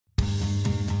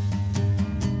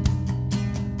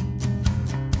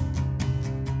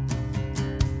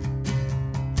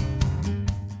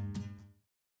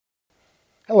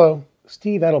Hello,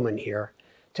 Steve Edelman here.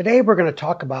 Today we're going to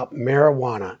talk about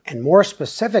marijuana, and more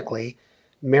specifically,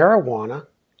 marijuana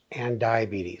and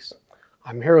diabetes.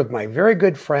 I'm here with my very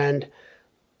good friend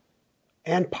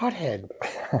and pothead,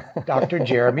 Dr.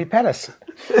 Jeremy Pettus.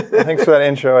 Thanks for that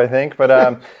intro, I think.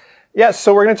 But yeah,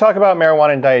 so we're going to talk about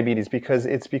marijuana and diabetes because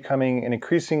it's becoming an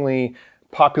increasingly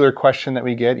popular question that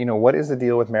we get. What is the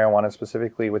deal with marijuana,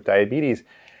 specifically with diabetes?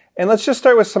 And let's just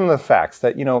start with some of the facts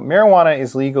that, marijuana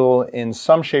is legal in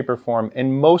some shape or form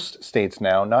in most states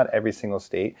now, not every single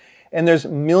state. And there's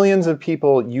millions of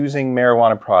people using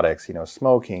marijuana products,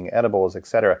 smoking, edibles,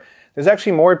 etc. There's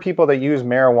actually more people that use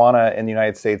marijuana in the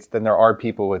United States than there are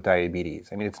people with diabetes.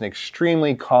 I mean, it's an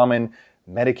extremely common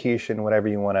medication, whatever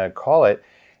you want to call it.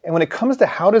 And when it comes to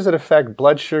how does it affect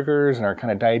blood sugars and our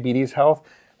kind of diabetes health,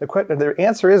 the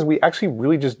answer is we actually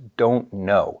really just don't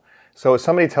know. So if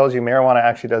somebody tells you marijuana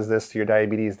actually does this to your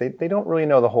diabetes, they don't really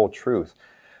know the whole truth.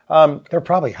 They're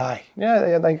probably high.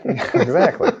 Yeah,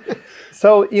 exactly.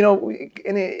 So,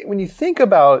 when you think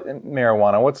about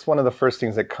marijuana, what's one of the first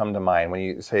things that come to mind when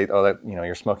you say,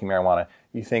 you're smoking marijuana?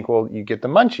 You think, well, you get the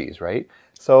munchies, right?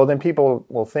 So then people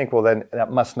will think, well, then that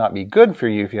must not be good for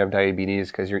you if you have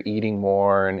diabetes because you're eating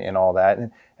more and all that.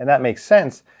 And that makes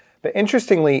sense. But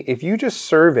interestingly, if you just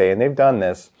survey, and they've done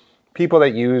this, people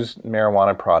that use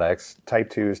marijuana products, type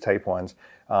 2s, type 1s,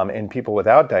 and people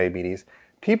without diabetes,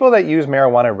 people that use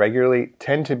marijuana regularly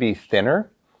tend to be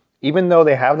thinner. Even though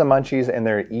they have the munchies and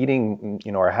they're eating,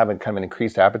 or having kind of an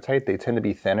increased appetite, they tend to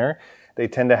be thinner. They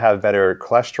tend to have better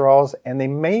cholesterols, and they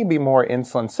may be more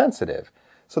insulin sensitive.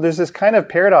 So there's this kind of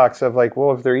paradox of like,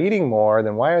 well, if they're eating more,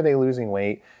 then why are they losing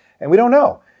weight? And we don't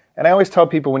know. And I always tell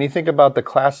people, when you think about the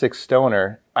classic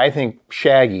stoner, I think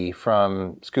Shaggy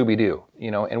from Scooby-Doo,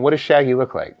 and what does Shaggy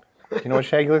look like? Do you know what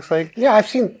Shaggy looks like? Yeah,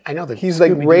 I know that. He's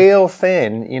like rail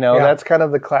thin, That's kind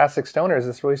of the classic stoner, is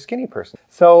this really skinny person.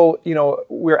 So,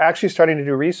 we're actually starting to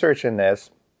do research in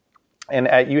this. And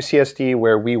at UCSD,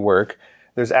 where we work,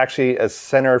 there's actually a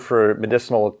Center for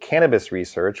Medicinal Cannabis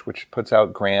Research, which puts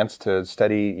out grants to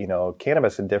study,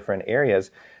 cannabis in different areas.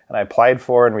 And I applied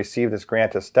for and received this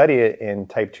grant to study it in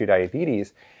type 2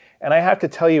 diabetes. And I have to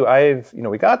tell you,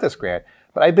 we got this grant,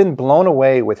 but I've been blown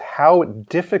away with how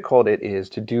difficult it is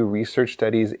to do research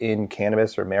studies in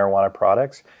cannabis or marijuana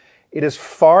products. It is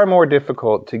far more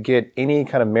difficult to get any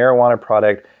kind of marijuana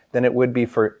product than it would be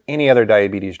for any other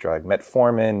diabetes drug,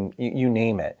 metformin, you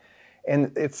name it.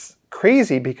 And it's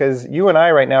crazy because you and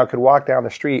I right now could walk down the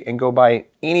street and go buy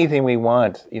anything we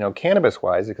want,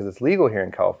 cannabis-wise, because it's legal here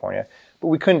in California, but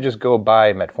we couldn't just go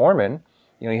buy metformin.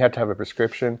 You have to have a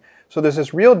prescription. So there's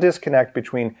this real disconnect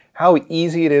between how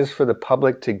easy it is for the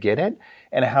public to get it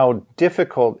and how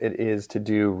difficult it is to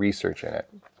do research in it.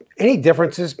 Any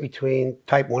differences between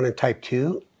type 1 and type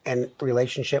 2 and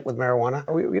relationship with marijuana?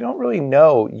 We don't really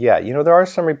know yet. There are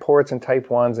some reports in type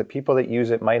 1s that people that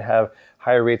use it might have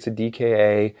higher rates of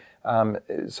DKA.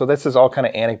 So this is all kind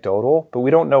of anecdotal, but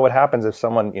we don't know what happens if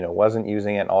someone, wasn't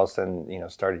using it and all of a sudden,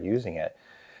 started using it.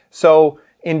 So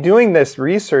in doing this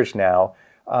research now,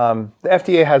 the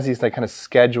FDA has these kind of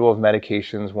schedule of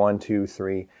medications, 1, 2,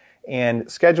 3,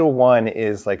 and schedule 1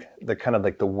 is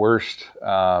the worst,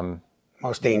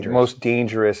 most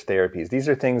dangerous therapies. These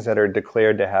are things that are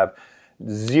declared to have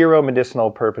zero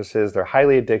medicinal purposes. They're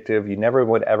highly addictive. You never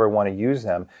would ever want to use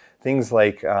them. Things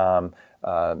like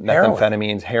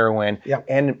methamphetamines, heroin, yep.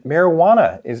 And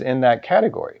marijuana is in that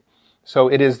category. So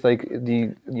it is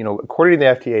according to the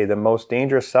FDA, the most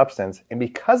dangerous substance. And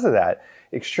because of that,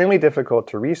 extremely difficult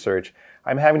to research.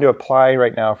 I'm having to apply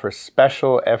right now for a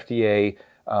special FDA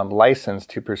license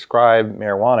to prescribe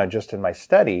marijuana just in my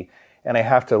study. And I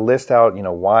have to list out,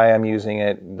 why I'm using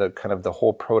it, the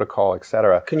whole protocol, et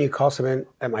cetera. Can you call some in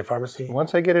at my pharmacy?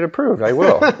 Once I get it approved, I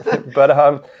will.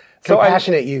 But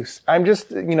compassionate use. I'm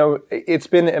just, it's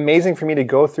been amazing for me to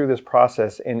go through this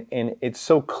process, and it's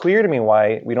so clear to me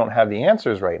why we don't have the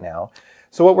answers right now.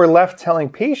 So what we're left telling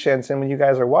patients, and when you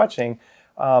guys are watching,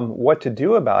 what to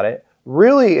do about it,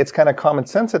 really it's kind of common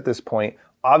sense at this point.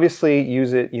 Obviously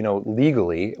use it,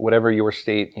 legally, whatever your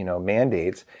state,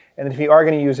 mandates. And if you are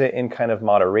going to use it in kind of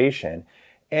moderation.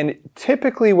 And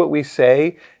typically what we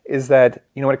say is that,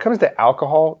 when it comes to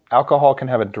alcohol can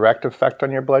have a direct effect on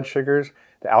your blood sugars.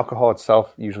 The alcohol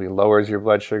itself usually lowers your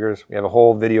blood sugars. We have a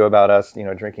whole video about us,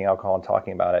 drinking alcohol and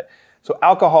talking about it. So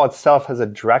alcohol itself has a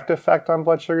direct effect on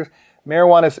blood sugars.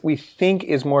 Marijuana, we think,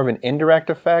 is more of an indirect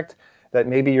effect, that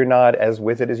maybe you're not as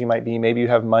with it as you might be. Maybe you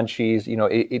have munchies.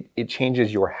 It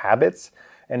changes your habits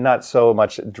and not so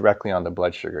much directly on the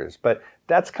blood sugars. But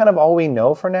that's kind of all we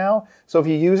know for now. So if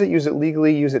you use it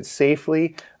legally, use it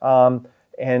safely,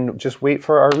 and just wait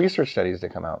for our research studies to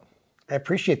come out. I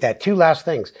appreciate that. Two last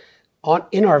things.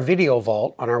 In our video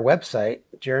vault on our website,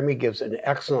 Jeremy gives an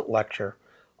excellent lecture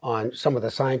on some of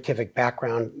the scientific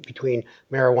background between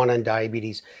marijuana and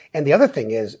diabetes. And the other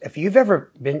thing is, if you've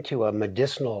ever been to a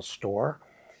medicinal store,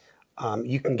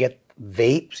 you can get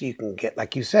vapes, you can get,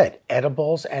 like you said,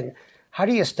 edibles. And how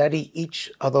do you study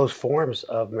each of those forms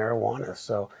of marijuana?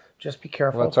 So just be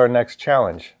careful. Well, that's our next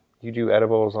challenge. You do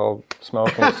edibles, I'll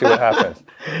smoke and see what happens.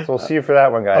 So we'll see you for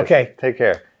that one, guys. Okay. Take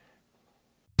care.